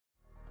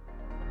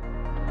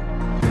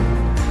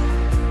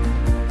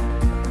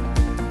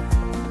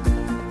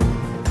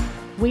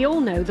We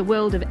all know the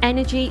world of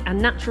energy and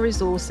natural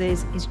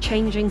resources is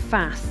changing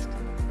fast.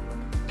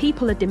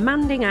 People are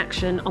demanding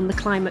action on the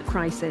climate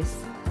crisis.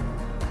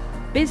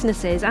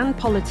 Businesses and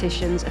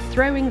politicians are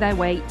throwing their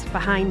weight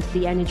behind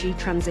the energy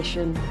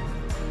transition.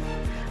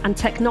 And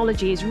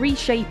technology is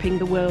reshaping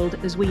the world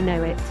as we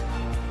know it.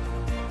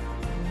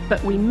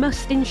 But we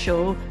must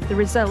ensure the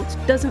result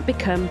doesn't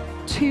become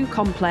too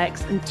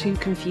complex and too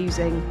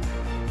confusing.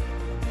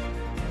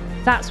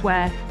 That's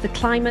where the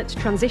Climate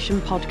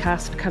Transition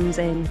Podcast comes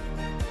in.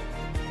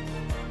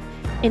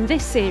 In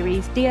this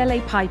series,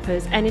 DLA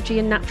Piper's Energy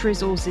and Natural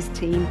Resources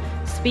team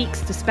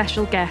speaks to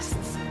special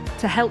guests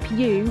to help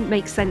you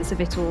make sense of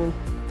it all.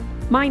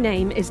 My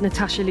name is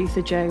Natasha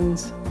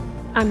Luther-Jones.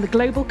 I'm the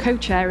Global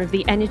Co-Chair of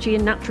the Energy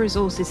and Natural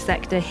Resources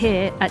sector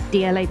here at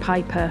DLA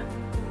Piper.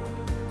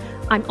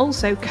 I'm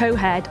also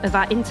co-head of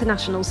our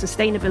International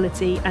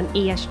Sustainability and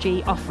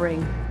ESG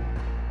offering.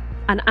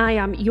 And I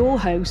am your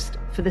host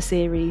for the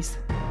series.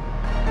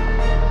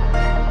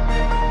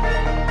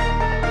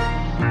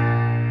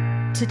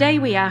 Today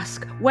we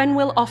ask, when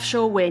will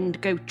offshore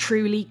wind go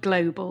truly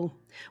global?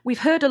 We've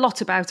heard a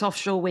lot about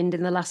offshore wind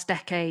in the last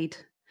decade.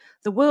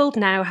 The world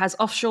now has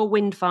offshore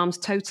wind farms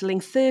totalling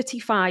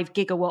 35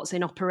 gigawatts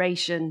in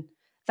operation.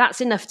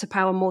 That's enough to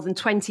power more than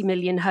 20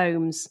 million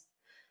homes.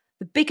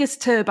 The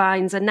biggest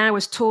turbines are now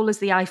as tall as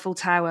the Eiffel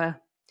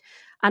Tower.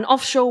 And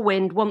offshore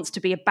wind wants to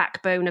be a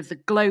backbone of the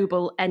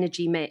global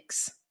energy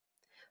mix.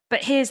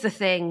 But here's the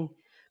thing.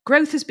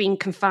 Growth has been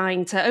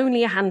confined to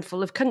only a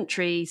handful of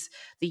countries,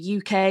 the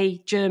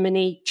UK,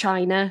 Germany,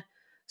 China.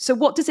 So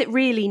what does it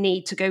really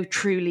need to go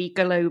truly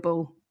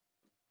global?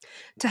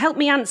 To help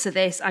me answer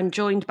this, I'm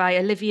joined by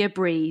Olivia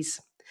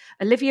Breeze.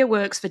 Olivia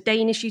works for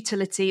Danish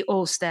utility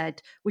Ørsted,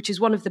 which is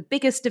one of the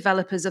biggest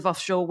developers of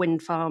offshore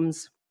wind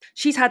farms.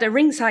 She's had a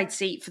ringside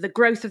seat for the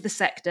growth of the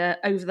sector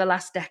over the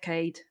last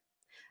decade.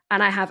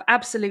 And I have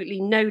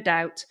absolutely no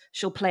doubt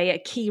she'll play a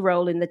key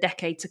role in the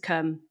decade to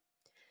come.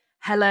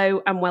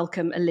 Hello and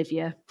welcome,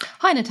 Olivia.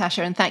 Hi,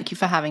 Natasha, and thank you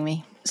for having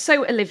me.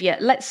 So, Olivia,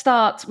 let's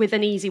start with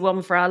an easy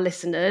one for our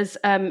listeners.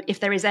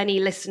 If there is any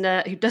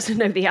listener who doesn't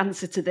know the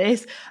answer to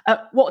this,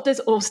 what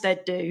does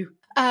Ørsted do?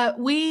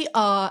 We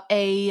were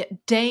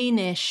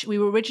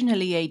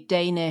originally a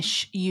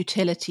Danish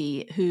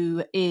utility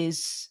who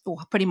is, or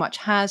pretty much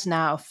has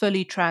now,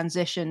 fully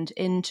transitioned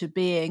into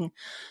being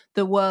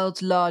the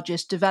world's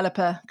largest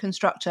developer,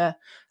 constructor,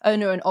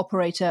 owner and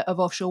operator of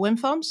offshore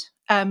wind farms.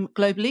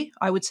 Globally,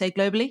 I would say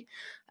globally.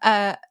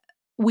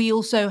 We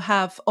also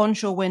have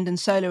onshore wind and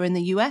solar in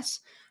the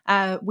US.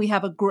 We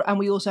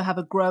also have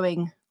a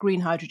growing green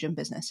hydrogen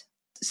business.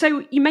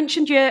 So you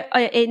mentioned you're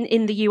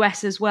in the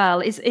US as well.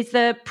 Is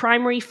the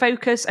primary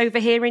focus over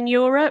here in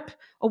Europe,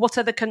 or what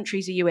other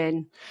countries are you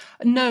in?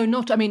 No,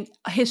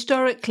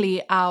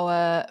 historically,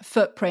 our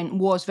footprint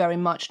was very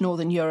much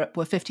Northern Europe.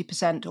 We're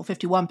 50% or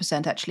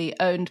 51% actually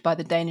owned by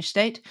the Danish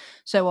state.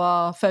 So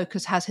our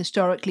focus has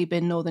historically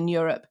been Northern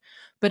Europe.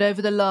 But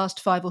over the last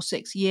 5 or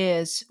 6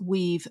 years,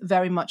 we've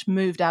very much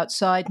moved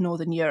outside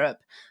Northern Europe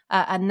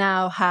and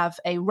now have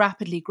a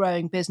rapidly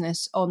growing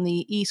business on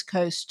the east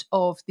coast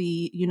of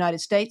the United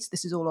States.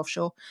 This is all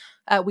offshore.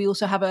 We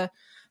also have a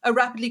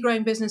rapidly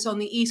growing business on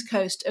the east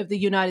coast of the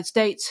United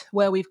States,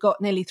 where we've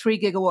got nearly 3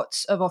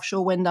 gigawatts of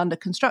offshore wind under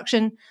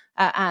construction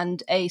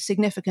and a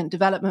significant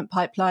development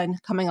pipeline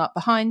coming up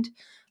behind.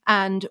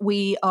 And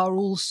we are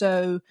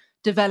also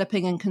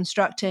developing and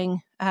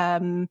constructing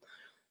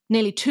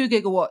nearly 2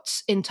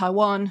 gigawatts in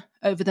Taiwan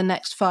over the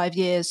next 5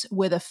 years,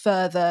 with a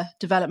further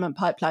development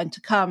pipeline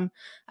to come.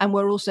 And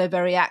we're also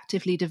very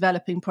actively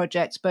developing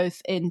projects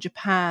both in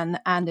Japan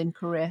and in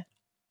Korea.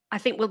 I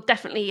think we'll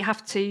definitely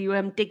have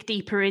to dig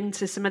deeper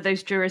into some of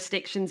those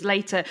jurisdictions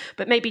later.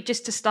 But maybe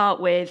just to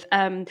start with,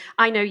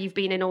 I know you've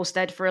been in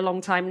Ørsted for a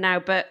long time now,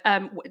 but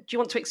do you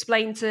want to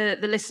explain to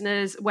the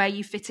listeners where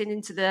you fit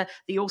into the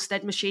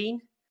Ørsted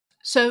machine?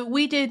 So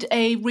we did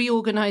a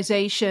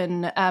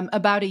reorganization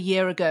about a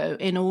year ago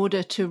in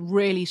order to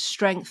really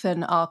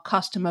strengthen our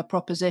customer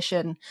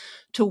proposition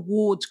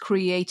towards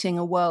creating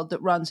a world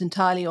that runs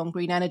entirely on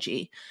green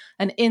energy.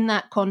 And in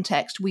that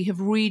context, we have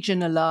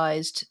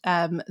regionalized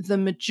the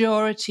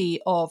majority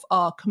of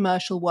our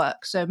commercial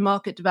work. So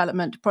market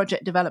development,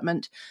 project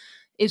development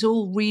is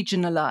all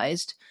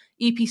regionalized.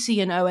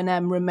 EPC and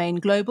O&M remain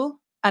global.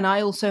 And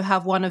I also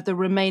have one of the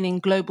remaining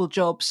global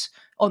jobs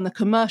on the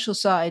commercial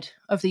side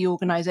of the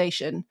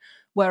organization,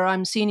 where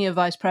I'm Senior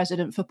Vice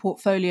President for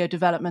Portfolio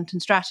Development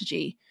and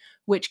Strategy,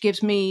 which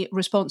gives me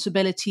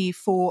responsibility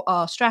for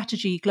our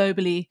strategy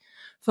globally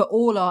for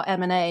all our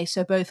M&A,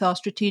 so both our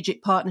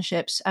strategic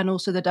partnerships and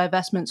also the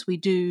divestments we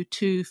do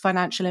to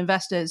financial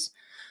investors.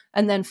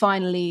 And then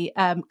finally,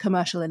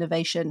 commercial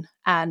innovation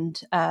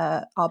and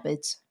our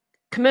bids.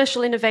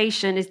 Commercial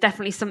innovation is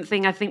definitely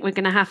something I think we're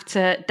going to have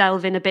to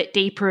delve in a bit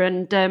deeper.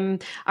 And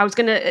I was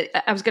going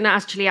to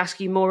actually ask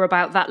you more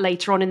about that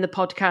later on in the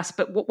podcast.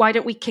 But why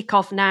don't we kick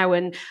off now?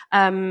 And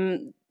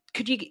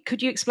could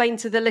you explain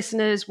to the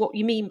listeners what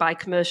you mean by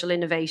commercial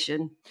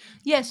innovation?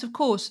 Yes, of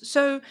course.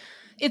 So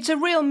It's a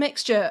real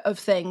mixture of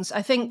things.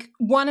 I think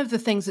one of the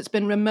things that's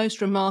been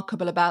most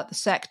remarkable about the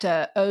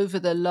sector over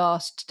the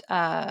last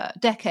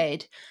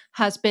decade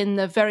has been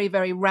the very,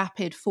 very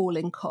rapid fall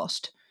in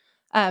cost.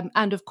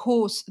 And of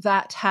course,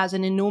 that has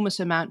an enormous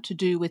amount to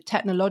do with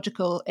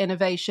technological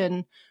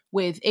innovation,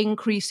 with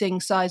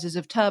increasing sizes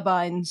of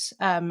turbines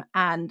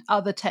and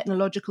other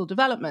technological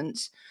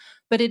developments.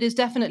 But it is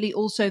definitely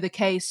also the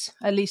case,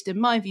 at least in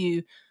my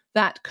view,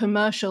 that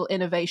commercial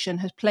innovation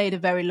has played a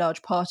very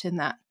large part in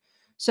that.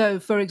 So,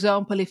 for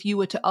example, if you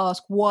were to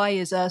ask why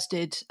is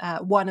Ørsted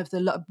one of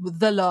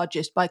the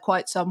largest by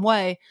quite some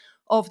way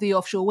of the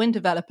offshore wind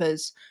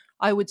developers,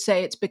 I would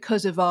say it's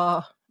because of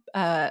our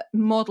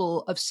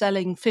model of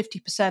selling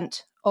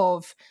 50%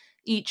 of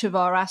each of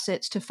our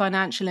assets to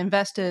financial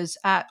investors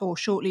at or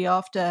shortly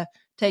after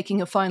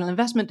taking a final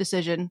investment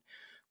decision,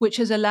 which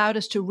has allowed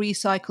us to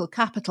recycle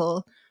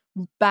capital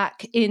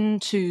back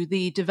into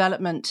the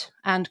development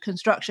and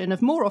construction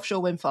of more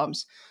offshore wind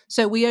farms.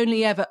 So we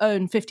only ever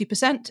own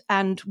 50%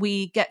 and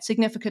we get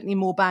significantly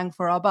more bang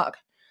for our buck.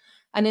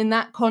 And in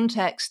that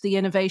context, the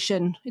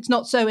innovation, it's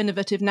not so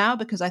innovative now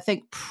because I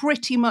think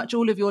pretty much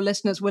all of your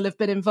listeners will have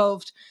been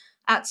involved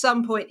at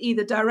some point,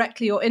 either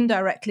directly or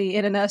indirectly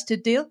in an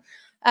Ørsted deal.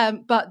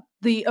 But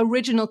the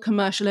original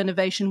commercial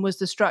innovation was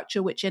the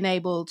structure which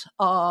enabled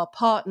our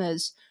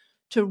partners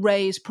to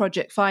raise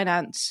project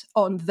finance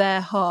on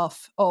their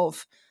half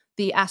of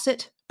the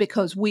asset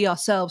because we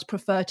ourselves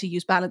prefer to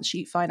use balance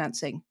sheet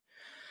financing.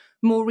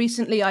 More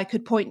recently, I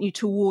could point you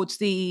towards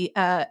the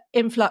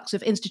influx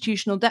of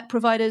institutional debt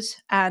providers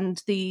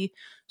and the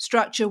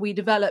structure we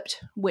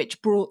developed,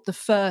 which brought the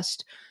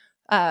first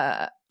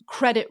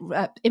credit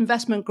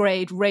investment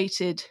grade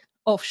rated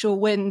offshore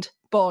wind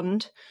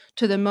bond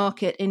to the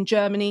market in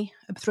Germany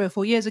 3 or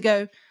 4 years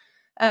ago.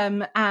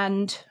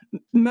 And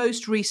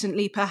most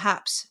recently,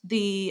 perhaps,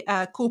 the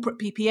corporate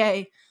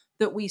PPA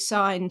that we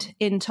signed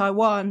in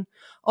Taiwan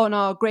on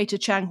our Greater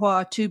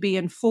Changhua 2B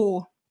and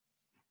 4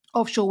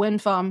 offshore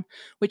wind farm,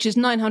 which is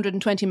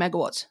 920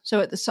 megawatts.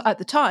 So at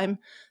the time,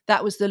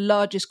 that was the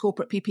largest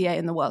corporate PPA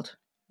in the world.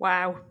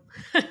 Wow.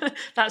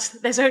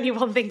 There's only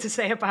one thing to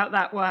say about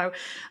that. Wow.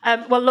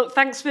 Well, look,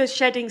 thanks for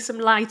shedding some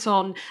light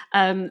on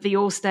the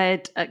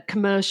Ørsted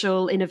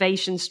commercial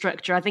innovation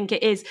structure. I think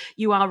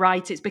you are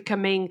right, it's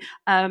becoming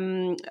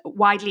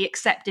widely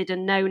accepted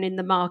and known in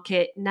the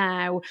market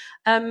now.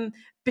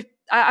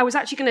 I was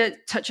actually going to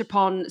touch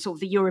upon sort of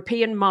the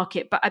European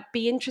market, but I'd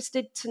be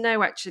interested to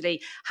know,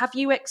 actually, have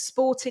you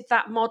exported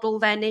that model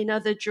then in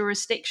other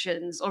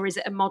jurisdictions, or is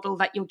it a model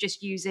that you're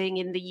just using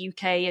in the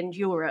UK and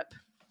Europe?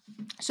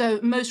 So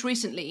most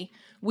recently,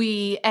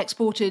 we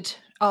exported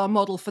our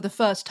model for the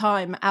first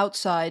time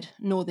outside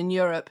Northern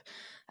Europe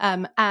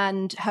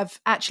and have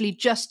actually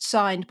just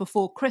signed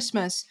before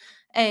Christmas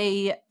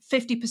a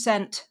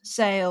 50%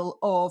 sale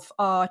of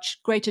our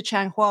Greater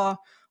Changhua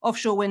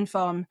offshore wind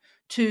farm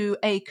to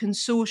a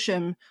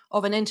consortium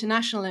of an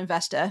international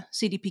investor,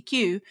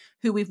 CDPQ,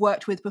 who we've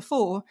worked with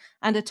before,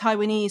 and a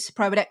Taiwanese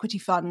private equity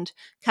fund,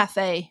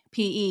 Cathay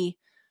PE.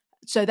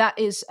 So that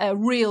is a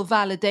real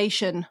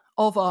validation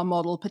of our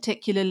model,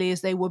 particularly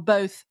as they were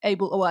both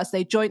able, or as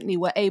they jointly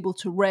were able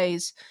to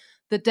raise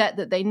the debt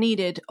that they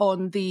needed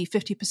on the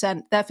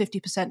 50%, their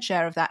 50%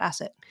 share of that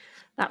asset.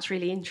 That's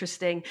really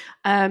interesting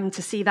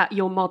to see that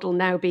your model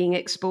now being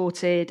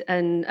exported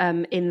and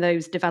in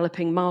those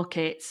developing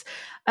markets.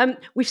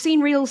 We've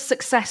seen real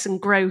success and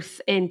growth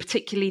in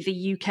particularly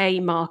the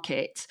UK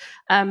market.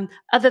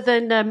 Other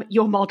than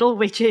your model,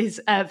 which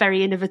is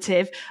very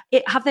innovative,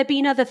 have there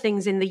been other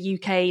things in the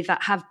UK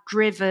that have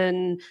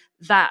driven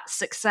that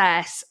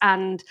success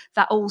and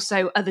that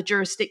also other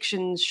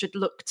jurisdictions should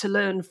look to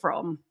learn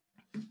from?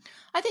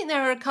 I think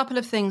there are a couple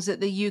of things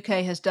that the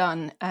UK has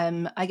done.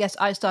 I guess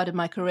I started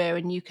my career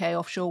in UK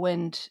offshore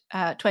wind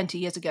 20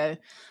 years ago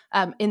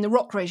in the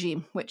ROC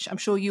regime, which I'm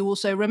sure you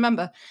also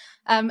remember.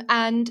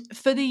 And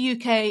for the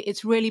UK,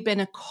 it's really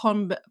been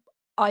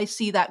I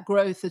see that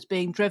growth as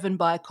being driven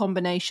by a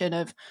combination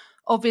of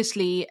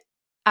obviously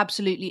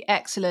absolutely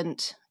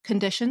excellent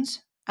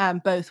conditions,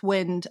 both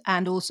wind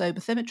and also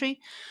bathymetry,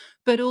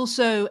 but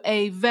also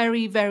a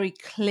very, very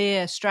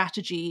clear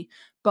strategy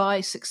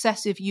by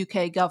successive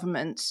UK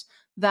governments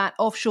that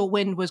offshore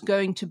wind was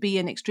going to be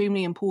an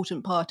extremely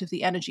important part of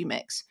the energy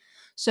mix.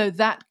 So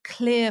that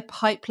clear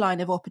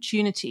pipeline of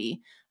opportunity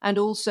and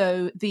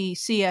also the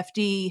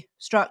CFD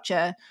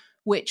structure,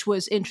 which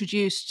was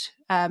introduced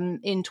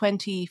in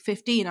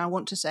 2015, I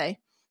want to say,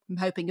 I'm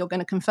hoping you're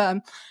going to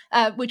confirm,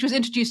 which was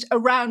introduced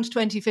around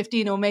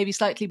 2015 or maybe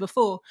slightly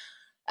before,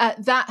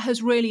 that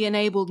has really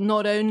enabled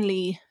not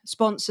only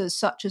sponsors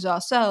such as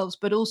ourselves,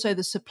 but also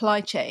the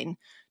supply chain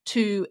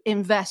to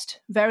invest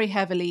very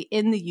heavily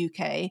in the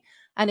UK.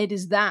 And it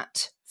is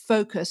that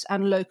focus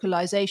and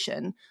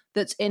localization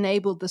that's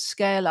enabled the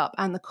scale up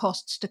and the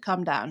costs to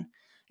come down.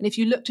 And if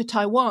you look to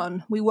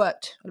Taiwan, we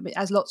worked,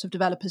 as lots of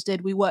developers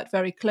did, we worked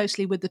very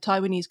closely with the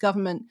Taiwanese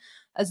government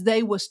as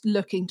they were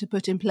looking to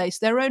put in place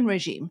their own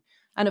regime.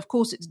 And of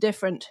course, it's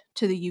different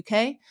to the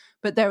UK,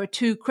 but there are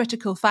two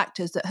critical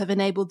factors that have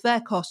enabled their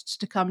costs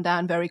to come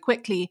down very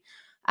quickly.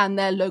 and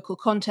their local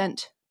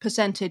content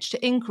percentage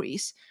to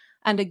increase.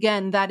 And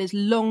again, that is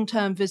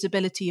long-term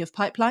visibility of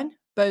pipeline,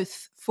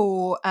 both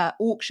for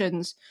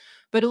auctions,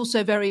 but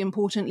also very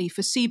importantly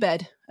for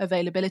seabed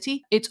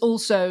availability. It's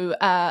also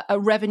a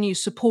revenue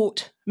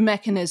support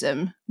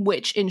mechanism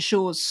which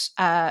ensures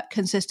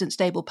consistent,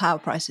 stable power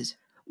prices.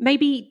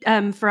 Maybe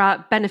for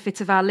our benefit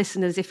of our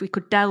listeners, if we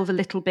could delve a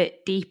little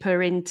bit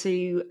deeper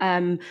into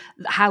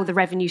how the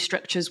revenue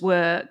structures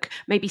work,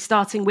 maybe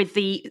starting with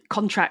the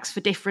contracts for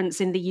difference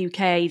in the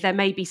UK. There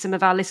may be some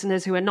of our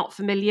listeners who are not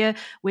familiar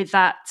with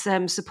that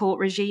support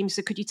regime.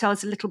 So could you tell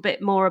us a little bit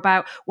more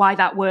about why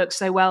that works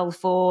so well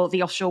for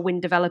the offshore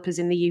wind developers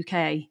in the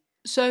UK?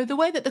 So the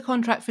way that the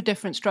contract for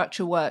difference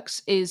structure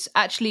works is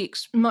actually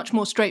much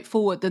more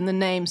straightforward than the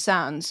name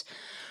sounds.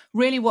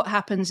 Really what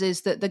happens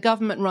is that the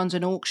government runs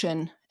an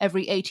auction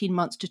every 18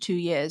 months to 2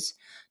 years.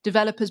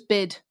 Developers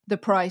bid the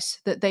price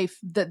that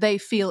they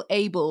feel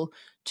able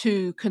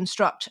to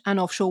construct an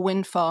offshore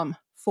wind farm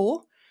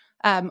for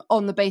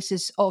on the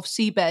basis of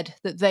seabed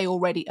that they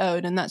already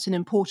own, and that's an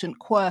important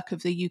quirk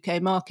of the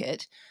UK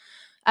market.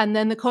 And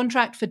then the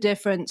contract for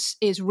difference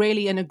is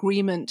really an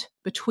agreement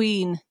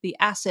between the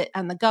asset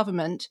and the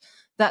government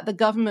that the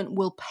government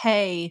will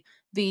pay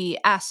the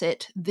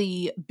asset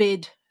the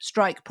bid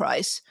strike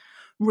price,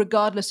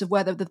 regardless of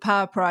whether the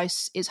power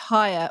price is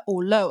higher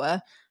or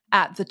lower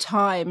at the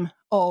time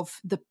of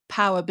the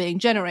power being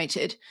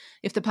generated.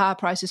 If the power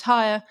price is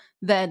higher,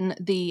 then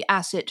the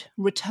asset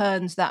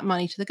returns that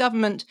money to the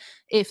government.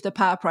 If the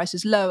power price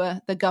is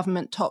lower, the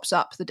government tops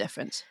up the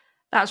difference.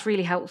 That's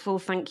really helpful.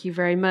 Thank you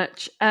very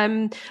much.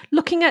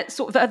 Looking at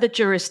sort of other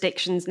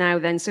jurisdictions now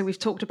then, so we've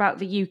talked about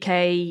the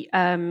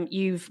UK,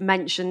 you've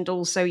mentioned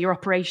also your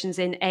operations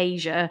in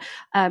Asia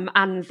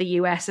and the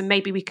US, and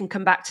maybe we can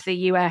come back to the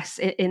US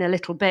in a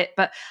little bit,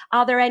 but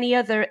are there any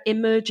other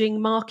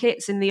emerging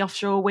markets in the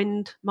offshore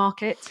wind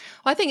market?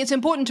 I think it's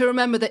important to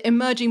remember that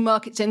emerging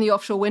markets in the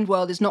offshore wind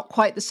world is not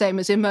quite the same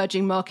as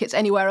emerging markets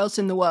anywhere else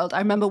in the world. I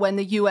remember when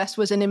the US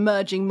was an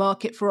emerging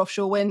market for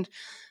offshore wind,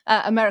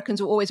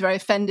 Americans were always very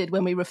offended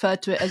when we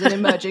referred to it as an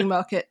emerging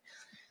market.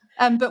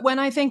 But when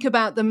I think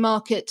about the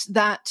market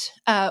that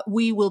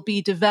we will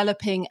be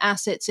developing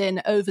assets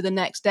in over the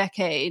next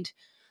decade,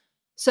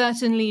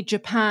 certainly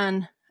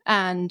Japan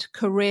and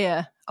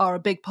Korea are a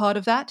big part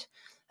of that.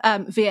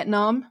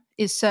 Vietnam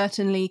is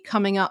certainly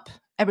coming up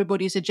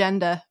everybody's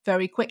agenda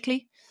very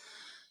quickly.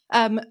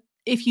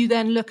 If you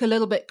then look a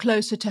little bit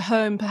closer to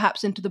home,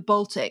 perhaps into the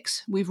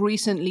Baltics, we've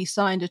recently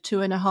signed a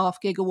 2.5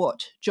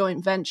 gigawatt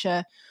joint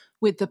venture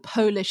with the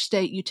Polish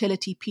state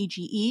utility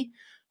PGE,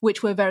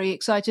 which we're very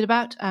excited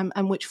about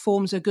and which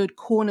forms a good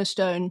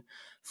cornerstone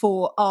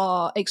for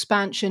our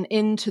expansion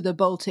into the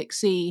Baltic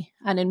Sea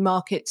and in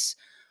markets.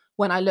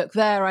 When I look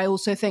there, I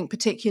also think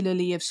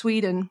particularly of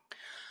Sweden.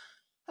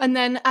 And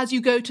then as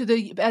you go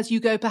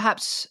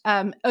perhaps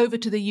over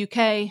to the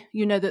UK,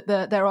 you know that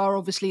there are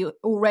obviously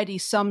already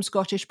some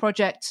Scottish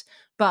projects,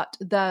 but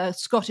the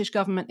Scottish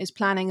government is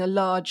planning a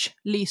large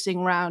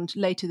leasing round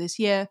later this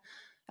year.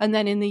 And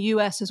then in the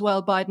US as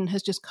well, Biden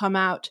has just come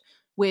out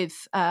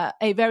with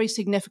a very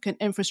significant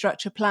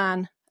infrastructure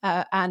plan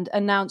and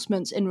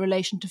announcements in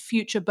relation to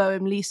future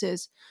BOEM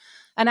leases.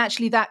 And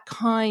actually that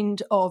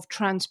kind of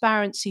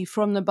transparency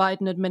from the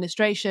Biden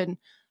administration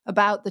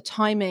about the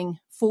timing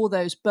for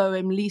those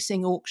BOEM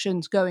leasing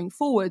auctions going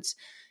forwards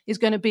is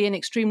going to be an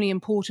extremely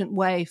important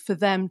way for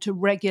them to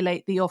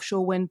regulate the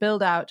offshore wind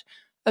build out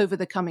over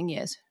the coming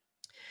years.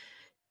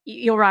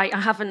 You're right.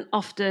 I haven't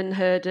often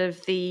heard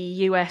of the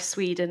US,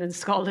 Sweden and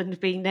Scotland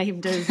being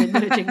named as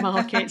emerging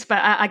markets, but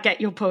I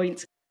get your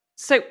point.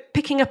 So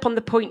picking up on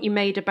the point you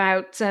made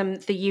about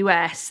the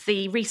US,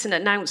 the recent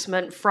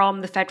announcement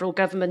from the federal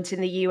government in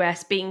the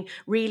US being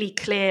really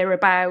clear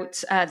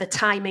about the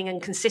timing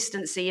and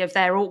consistency of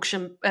their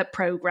auction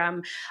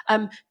program.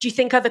 Do you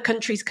think other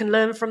countries can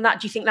learn from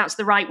that? Do you think that's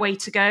the right way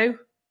to go?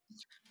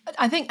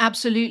 I think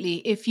absolutely.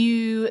 If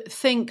you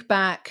think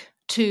back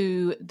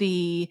to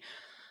the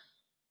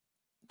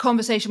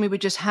conversation we were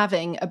just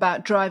having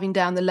about driving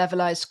down the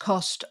levelized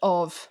cost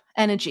of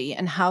energy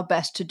and how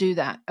best to do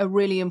that, a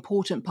really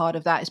important part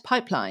of that is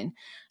pipeline.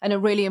 And a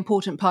really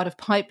important part of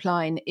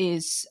pipeline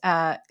is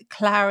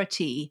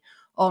clarity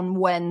on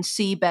when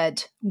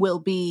seabed will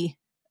be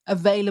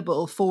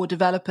available for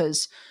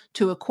developers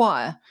to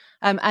acquire.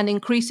 And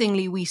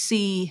increasingly, we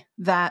see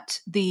that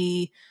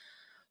the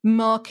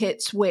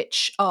markets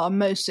which are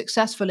most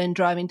successful in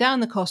driving down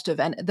the cost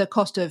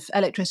of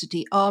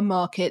electricity are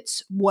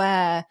markets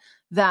where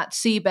that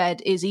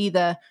seabed is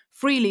either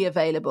freely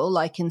available,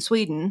 like in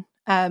Sweden,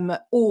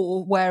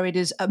 or where it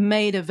is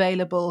made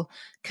available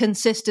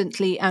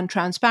consistently and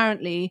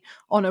transparently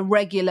on a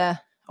regular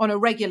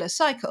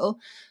cycle,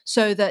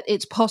 so that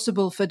it's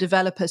possible for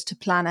developers to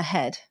plan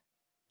ahead.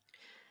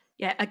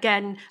 Yeah,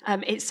 again,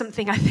 it's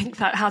something I think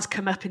that has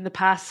come up in the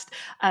past,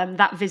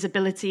 that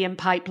visibility and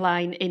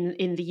pipeline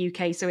in the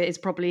UK. So it is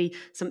probably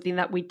something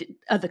that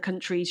other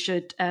countries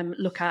should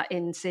look at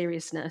in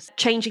seriousness.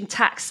 Changing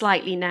tack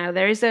slightly now,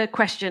 there is a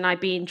question I'd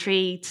be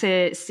intrigued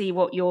to see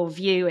what your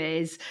view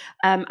is,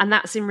 and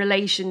that's in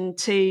relation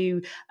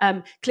to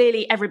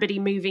clearly everybody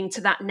moving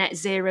to that net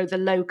zero, the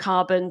low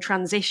carbon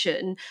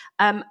transition.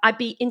 I'd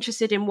be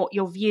interested in what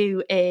your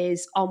view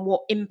is on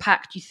what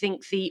impact you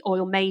think the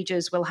oil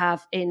majors will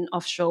have in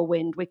offshore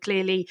wind. We're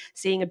clearly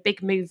seeing a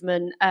big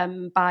movement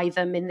by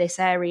them in this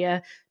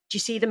area. Do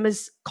you see them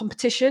as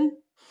competition?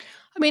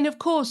 I mean, of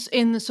course,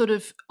 in the sort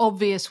of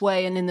obvious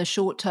way and in the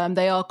short term,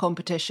 they are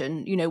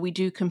competition. You know, we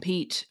do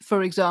compete,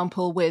 for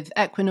example, with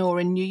Equinor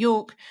in New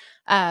York,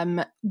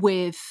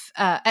 with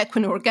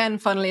Equinor again,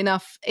 funnily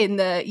enough, in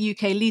the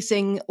UK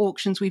leasing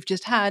auctions we've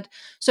just had.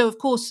 So, of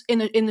course,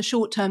 in the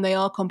short term, they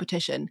are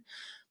competition.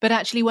 But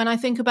actually, when I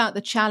think about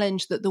the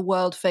challenge that the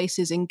world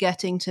faces in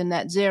getting to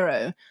net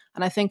zero,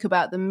 and I think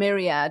about the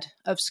myriad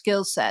of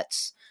skill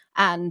sets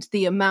and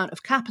the amount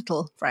of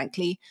capital,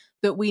 frankly,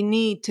 that we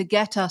need to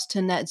get us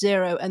to net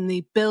zero and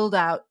the build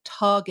out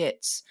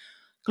targets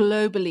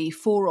globally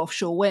for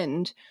offshore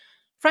wind,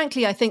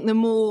 frankly, I think the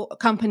more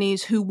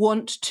companies who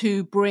want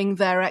to bring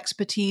their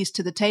expertise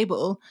to the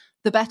table,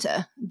 the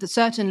better.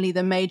 Certainly,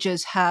 the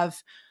majors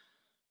have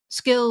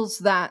skills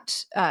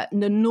that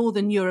the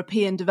Northern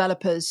European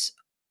developers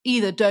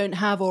either don't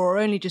have or are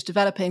only just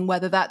developing,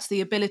 whether that's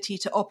the ability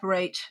to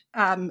operate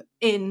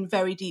in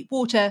very deep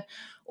water,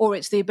 or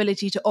it's the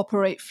ability to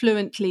operate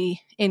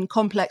fluently in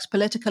complex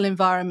political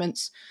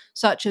environments,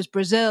 such as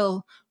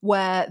Brazil,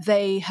 where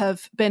they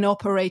have been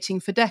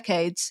operating for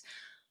decades.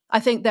 I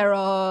think there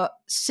are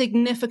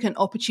significant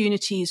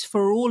opportunities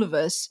for all of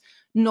us,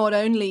 not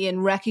only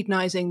in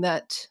recognizing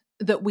that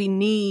we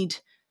need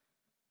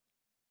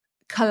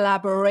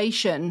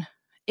collaboration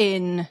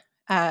in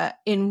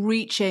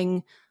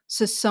reaching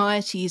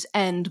society's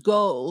end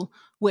goal,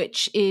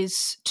 which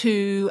is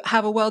to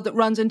have a world that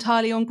runs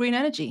entirely on green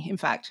energy, in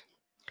fact.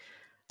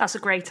 That's a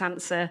great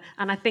answer.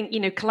 And I think,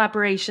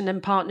 collaboration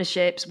and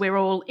partnerships, we're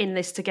all in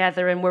this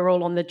together and we're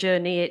all on the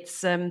journey.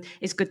 It's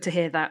good to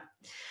hear that.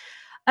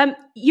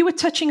 You were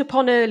touching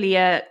upon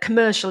earlier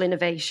commercial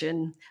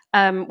innovation,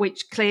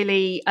 which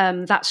clearly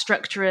that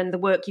structure and the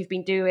work you've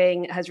been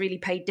doing has really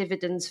paid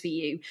dividends for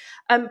you.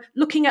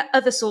 Looking at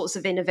other sorts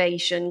of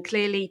innovation,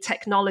 clearly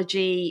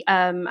technology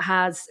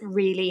has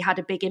really had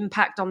a big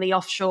impact on the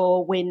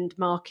offshore wind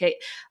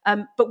market.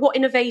 But what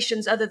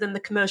innovations, other than the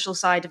commercial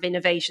side of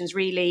innovations,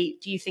 really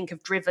do you think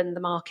have driven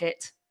the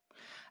market?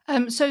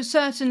 So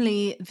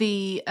certainly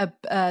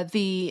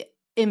the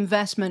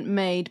investment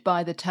made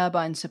by the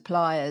turbine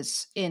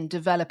suppliers in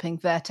developing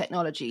their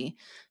technology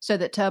so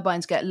that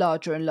turbines get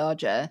larger and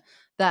larger,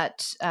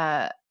 that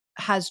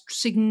has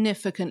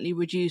significantly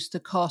reduced the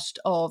cost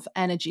of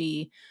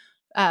energy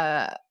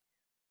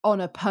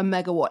on a per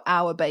megawatt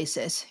hour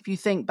basis. If you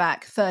think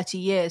back 30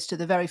 years to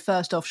the very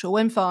first offshore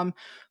wind farm,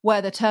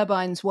 where the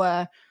turbines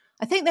were,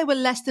 I think they were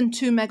less than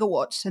 2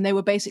 megawatts, and they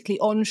were basically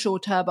onshore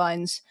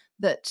turbines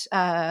that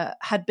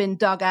had been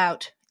dug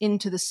out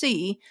into the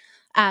sea.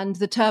 And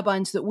the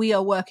turbines that we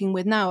are working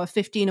with now are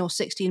 15 or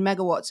 16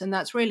 megawatts. And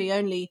that's really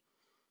only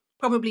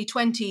probably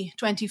 20,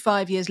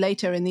 25 years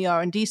later in the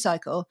R&D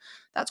cycle.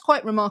 That's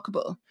quite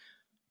remarkable.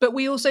 But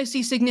we also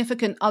see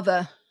significant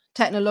other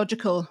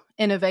technological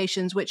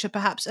innovations, which are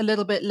perhaps a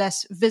little bit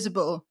less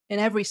visible in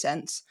every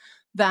sense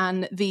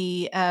than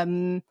the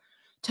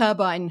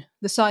turbine,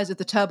 the size of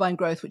the turbine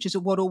growth, which is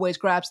what always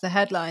grabs the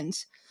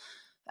headlines.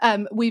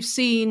 We've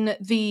seen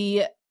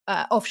the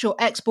offshore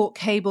export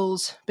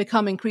cables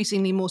become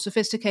increasingly more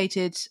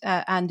sophisticated,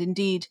 and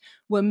indeed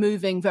we're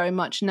moving very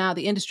much now,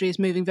 the industry is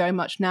moving very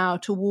much now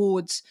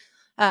towards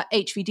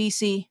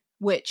HVDC,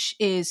 which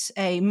is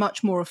a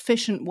much more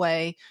efficient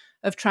way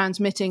of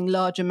transmitting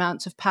large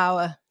amounts of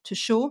power to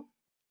shore.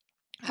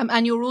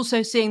 And you're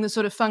also seeing the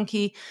sort of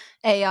funky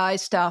AI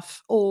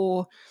stuff,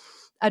 or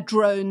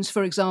drones,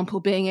 for example,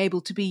 being able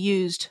to be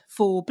used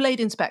for blade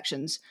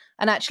inspections.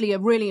 And actually, a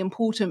really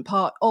important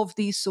part of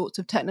these sorts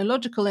of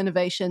technological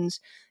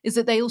innovations is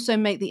that they also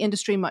make the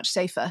industry much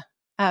safer.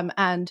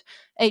 And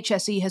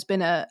HSE has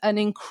been an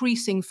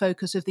increasing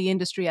focus of the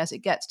industry as it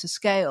gets to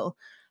scale.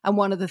 And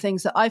one of the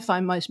things that I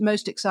find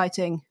most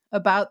exciting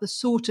about the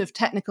sort of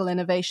technical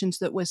innovations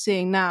that we're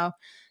seeing now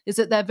is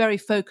that they're very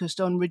focused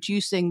on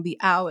reducing the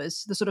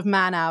hours, the sort of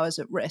man hours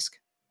at risk.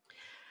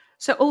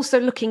 So also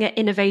looking at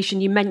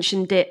innovation, you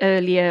mentioned it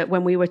earlier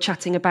when we were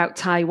chatting about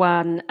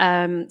Taiwan.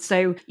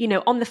 So,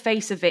 on the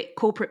face of it,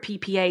 corporate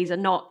PPAs are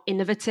not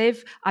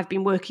innovative. I've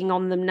been working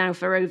on them now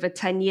for over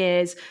 10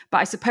 years. But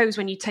I suppose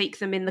when you take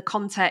them in the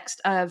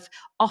context of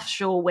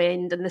offshore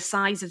wind and the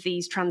size of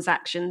these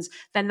transactions,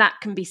 then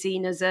that can be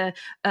seen as an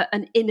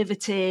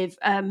innovative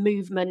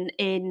movement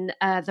in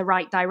the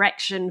right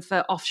direction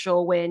for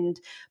offshore wind.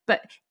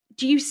 But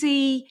do you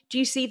see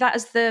that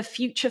as the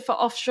future for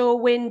offshore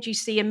wind? Do you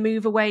see a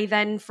move away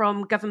then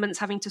from governments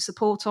having to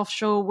support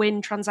offshore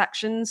wind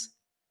transactions?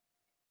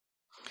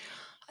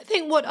 I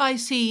think what I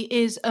see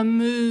is a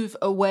move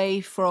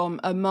away from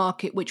a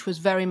market which was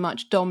very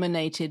much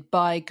dominated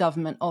by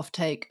government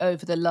offtake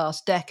over the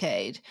last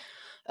decade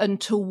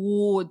and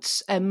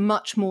towards a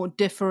much more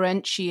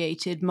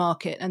differentiated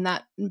market. And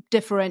that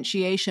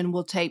differentiation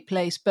will take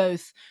place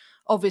both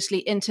obviously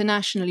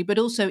internationally, but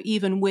also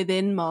even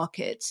within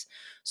markets,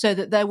 so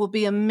that there will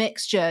be a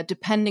mixture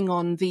depending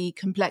on the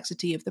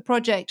complexity of the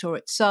project or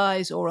its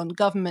size or on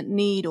government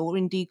need or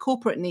indeed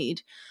corporate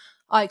need.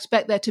 I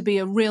expect there to be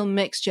a real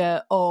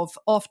mixture of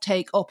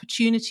offtake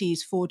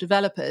opportunities for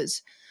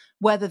developers,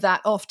 whether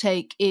that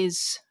offtake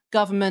is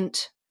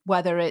government,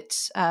 whether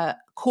it's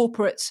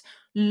corporates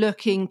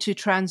looking to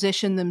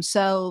transition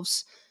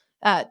themselves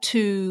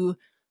to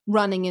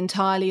running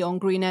entirely on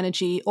green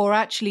energy, or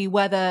actually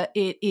whether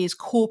it is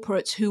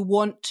corporates who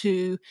want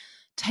to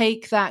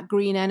take that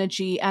green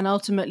energy and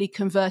ultimately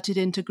convert it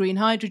into green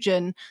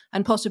hydrogen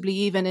and possibly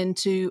even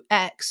into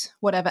X,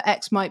 whatever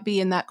X might be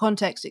in that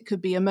context. It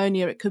could be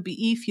ammonia, it could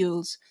be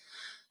e-fuels,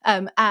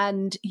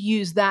 and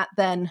use that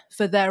then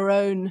for their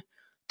own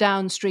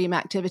downstream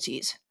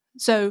activities.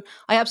 So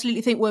I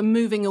absolutely think we're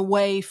moving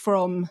away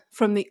from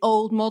the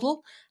old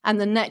model,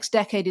 and the next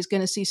decade is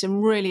going to see some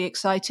really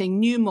exciting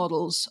new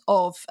models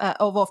of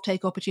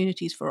offtake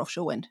opportunities for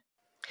offshore wind.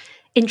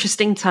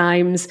 Interesting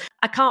times.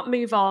 I can't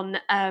move on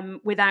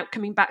without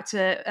coming back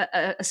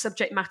to a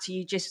subject matter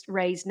you just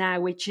raised now,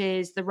 which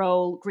is the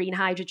role green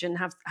hydrogen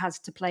has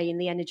to play in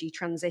the energy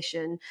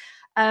transition.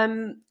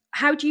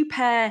 How do you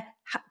pair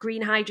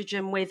green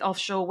hydrogen with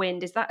offshore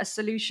wind? Is that a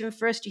solution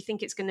for us? Do you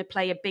think it's going to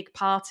play a big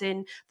part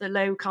in the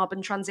low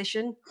carbon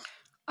transition?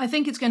 I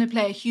think it's going to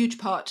play a huge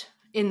part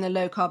in the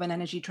low carbon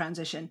energy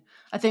transition.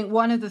 I think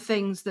one of the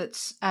things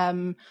that's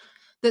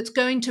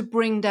going to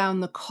bring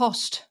down the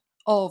cost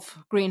of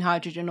green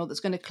hydrogen, or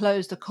that's going to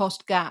close the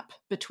cost gap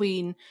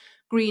between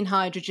green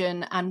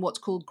hydrogen and what's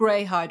called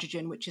grey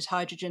hydrogen, which is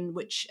hydrogen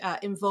which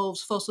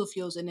involves fossil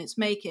fuels in its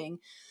making,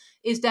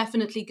 is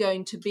definitely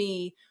going to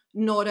be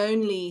not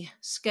only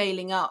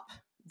scaling up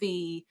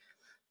the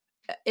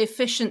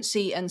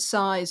efficiency and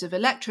size of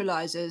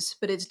electrolyzers,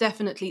 but it's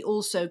definitely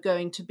also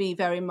going to be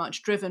very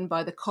much driven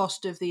by the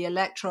cost of the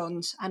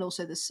electrons and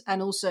also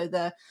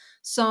the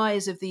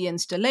size of the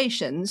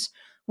installations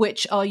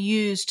which are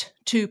used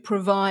to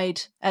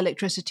provide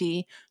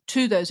electricity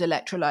to those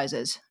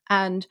electrolyzers.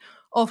 And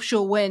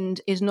offshore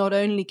wind is not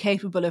only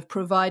capable of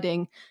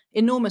providing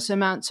enormous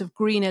amounts of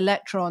green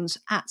electrons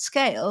at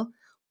scale,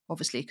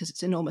 obviously because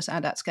it's enormous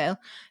and at scale,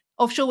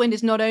 offshore wind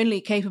is not only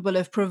capable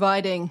of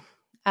providing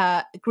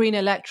green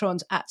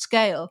electrons at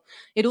scale,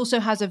 it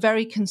also has a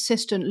very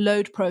consistent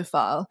load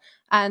profile,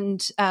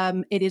 and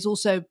it is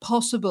also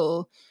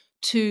possible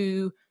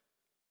to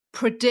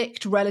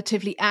predict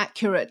relatively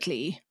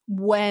accurately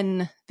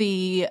when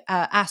the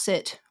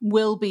asset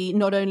will be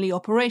not only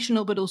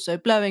operational but also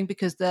blowing,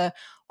 because the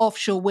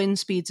offshore wind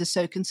speeds are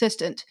so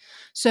consistent.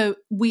 So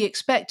we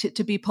expect it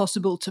to be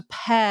possible to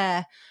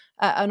pair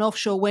an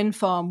offshore wind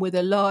farm with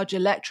a large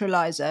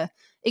electrolyzer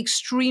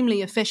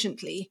extremely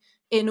efficiently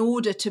in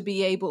order to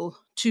be able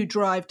to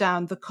drive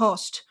down the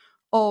cost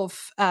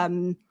of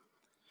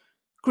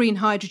green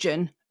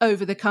hydrogen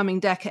over the coming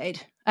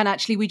decade. And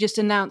actually, we just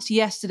announced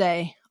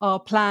yesterday our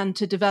plan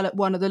to develop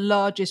one of the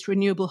largest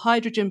renewable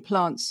hydrogen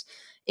plants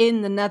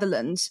in the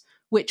Netherlands,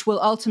 which will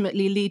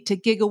ultimately lead to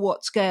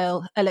gigawatt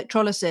scale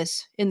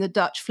electrolysis in the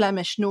Dutch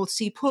Flemish North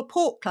Sea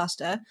port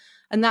cluster.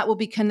 And that will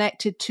be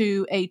connected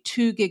to a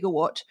 2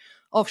 gigawatt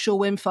offshore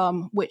wind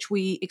farm, which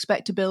we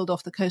expect to build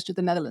off the coast of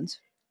the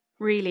Netherlands.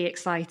 Really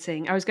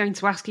exciting. I was going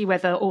to ask you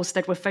whether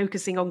Ørsted were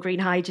focusing on green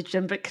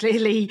hydrogen, but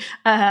clearly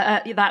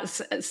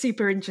that's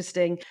super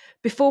interesting.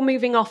 Before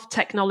moving off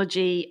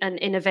technology and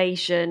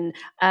innovation,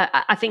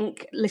 I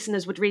think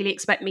listeners would really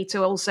expect me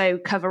to also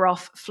cover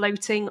off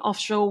floating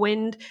offshore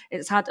wind.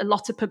 It's had a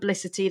lot of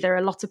publicity. There are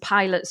a lot of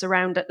pilots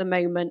around at the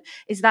moment.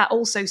 Is that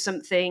also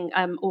something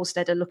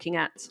Ørsted are looking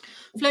at?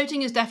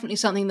 Floating is definitely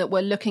something that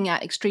we're looking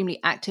at extremely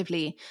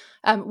actively.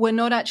 We're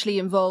not actually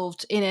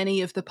involved in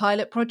any of the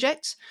pilot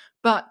projects,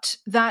 but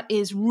that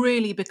is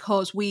really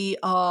because we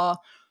are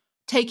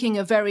taking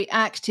a very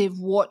active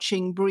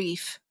watching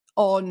brief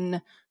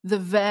on the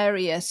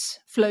various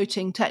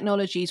floating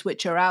technologies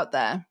which are out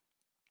there.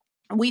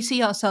 We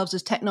see ourselves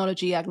as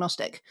technology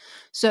agnostic.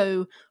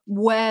 So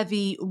where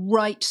the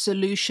right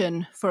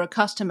solution for a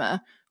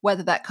customer,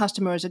 whether that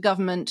customer is a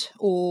government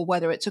or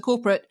whether it's a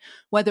corporate,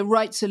 where the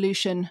right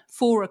solution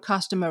for a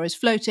customer is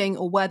floating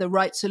or where the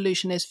right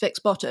solution is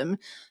fixed bottom,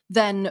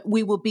 then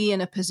we will be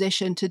in a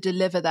position to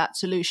deliver that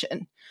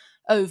solution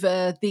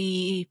over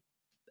the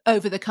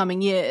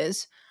coming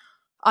years.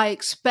 I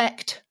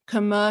expect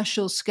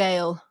commercial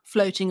scale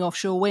floating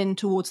offshore wind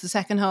towards the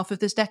second half of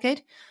this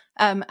decade.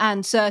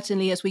 And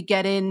certainly as we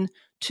get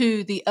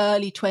into the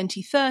early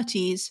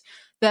 2030s,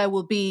 there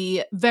will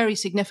be very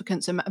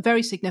significant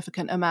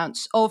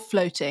amounts of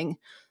floating,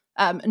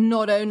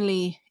 not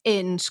only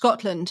in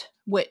Scotland,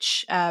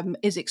 which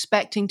is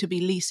expecting to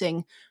be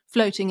leasing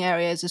floating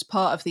areas as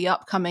part of the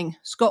upcoming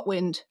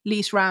ScotWind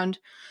lease round,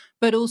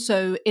 but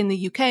also in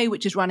the UK,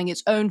 which is running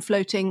its own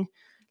floating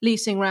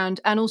leasing round,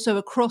 and also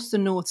across the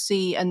North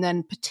Sea, and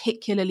then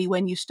particularly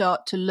when you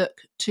start to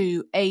look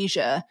to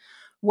Asia,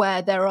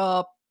 where there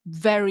are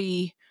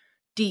very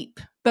deep,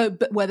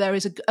 where there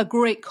is a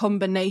great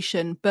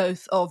combination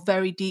both of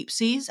very deep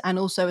seas and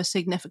also a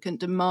significant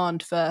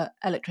demand for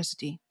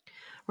electricity.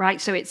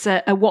 Right, so it's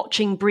a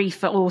watching brief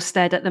for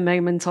Ørsted at the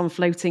moment on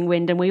floating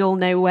wind, and we all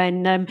know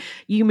when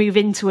you move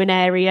into an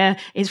area,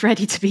 it's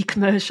ready to be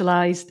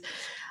commercialised.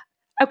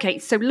 Okay,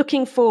 so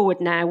looking forward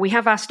now, we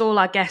have asked all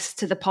our guests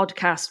to the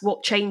podcast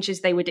what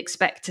changes they would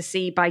expect to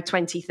see by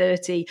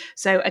 2030.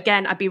 So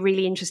again, I'd be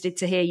really interested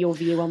to hear your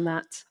view on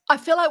that. I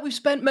feel like we've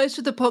spent most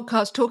of the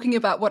podcast talking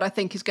about what I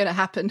think is going to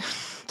happen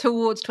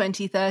towards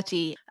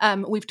 2030.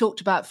 We've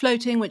talked about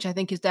floating, which I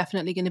think is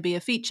definitely going to be a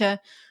feature.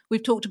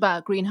 We've talked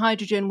about green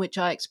hydrogen, which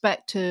I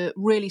expect to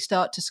really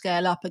start to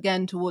scale up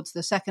again towards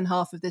the second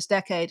half of this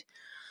decade.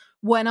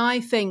 When I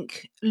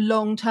think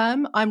long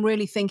term, I'm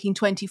really thinking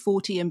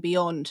 2040 and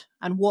beyond.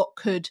 And what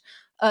could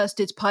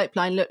Ørsted's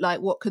pipeline look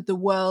like? What could the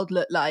world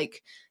look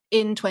like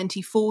in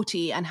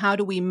 2040? And how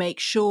do we make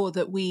sure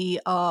that we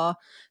are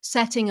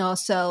setting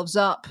ourselves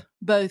up,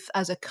 both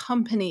as a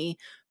company,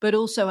 but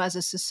also as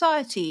a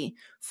society,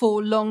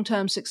 for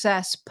long-term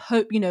success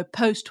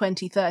post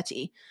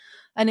 2030?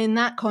 And in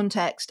that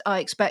context, I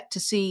expect to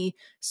see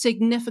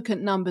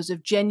significant numbers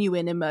of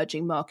genuine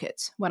emerging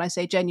markets. When I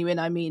say genuine,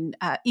 I mean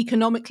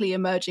economically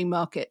emerging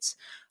markets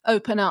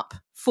open up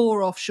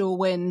for offshore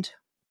wind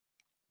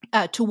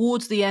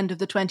towards the end of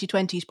the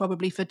 2020s,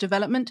 probably for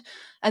development,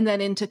 and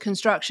then into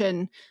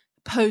construction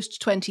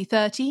post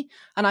 2030.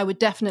 And I would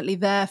definitely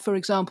there, for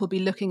example, be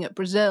looking at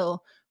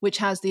Brazil, which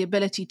has the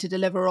ability to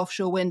deliver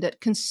offshore wind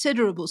at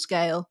considerable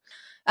scale.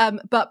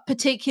 But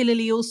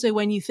particularly also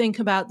when you think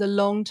about the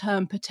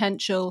long-term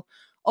potential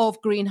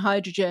of green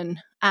hydrogen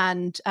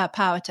and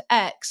power to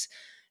X,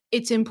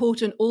 it's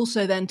important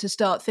also then to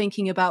start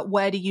thinking about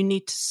where do you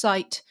need to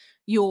site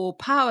your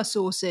power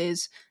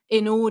sources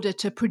in order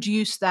to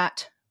produce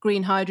that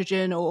green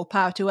hydrogen or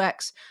power to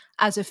X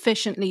as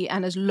efficiently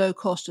and as low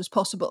cost as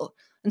possible.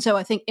 And so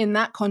I think in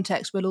that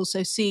context, we'll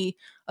also see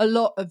a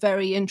lot of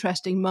very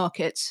interesting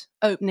markets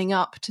opening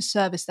up to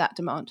service that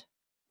demand.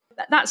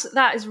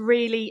 That is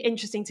really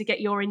interesting to get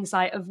your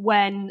insight of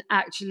when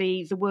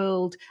actually the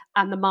world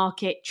and the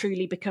market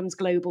truly becomes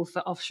global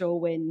for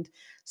offshore wind.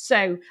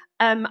 So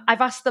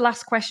I've asked the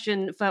last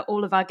question for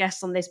all of our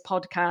guests on this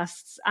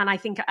podcast, and I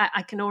think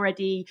I can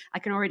already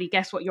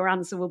guess what your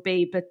answer will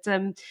be. But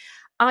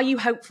are you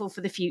hopeful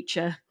for the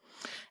future?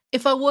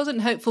 If I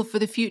wasn't hopeful for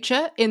the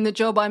future in the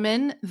job I'm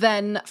in,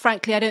 then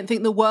frankly, I don't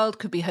think the world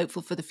could be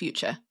hopeful for the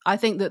future. I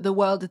think that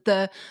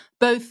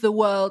both the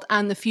world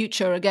and the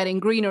future are getting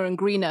greener and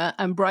greener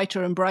and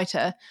brighter,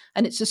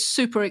 and it's a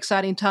super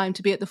exciting time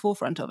to be at the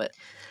forefront of it.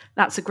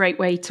 That's a great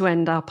way to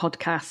end our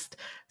podcast.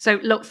 So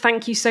look,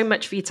 thank you so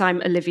much for your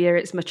time, Olivia.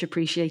 It's much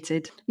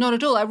appreciated. Not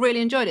at all. I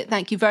really enjoyed it.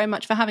 Thank you very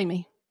much for having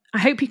me. I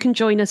hope you can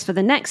join us for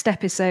the next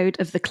episode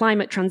of the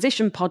Climate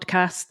Transition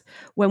Podcast,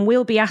 when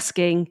we'll be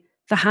asking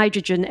the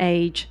hydrogen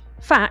age,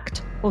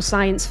 fact or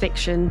science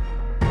fiction?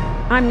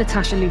 I'm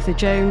Natasha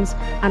Luther-Jones,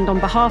 and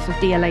on behalf of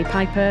DLA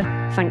Piper,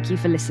 thank you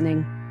for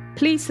listening.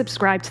 Please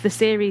subscribe to the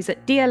series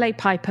at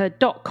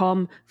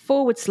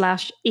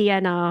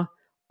dlapiper.com/ENR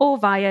or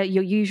via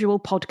your usual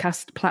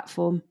podcast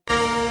platform.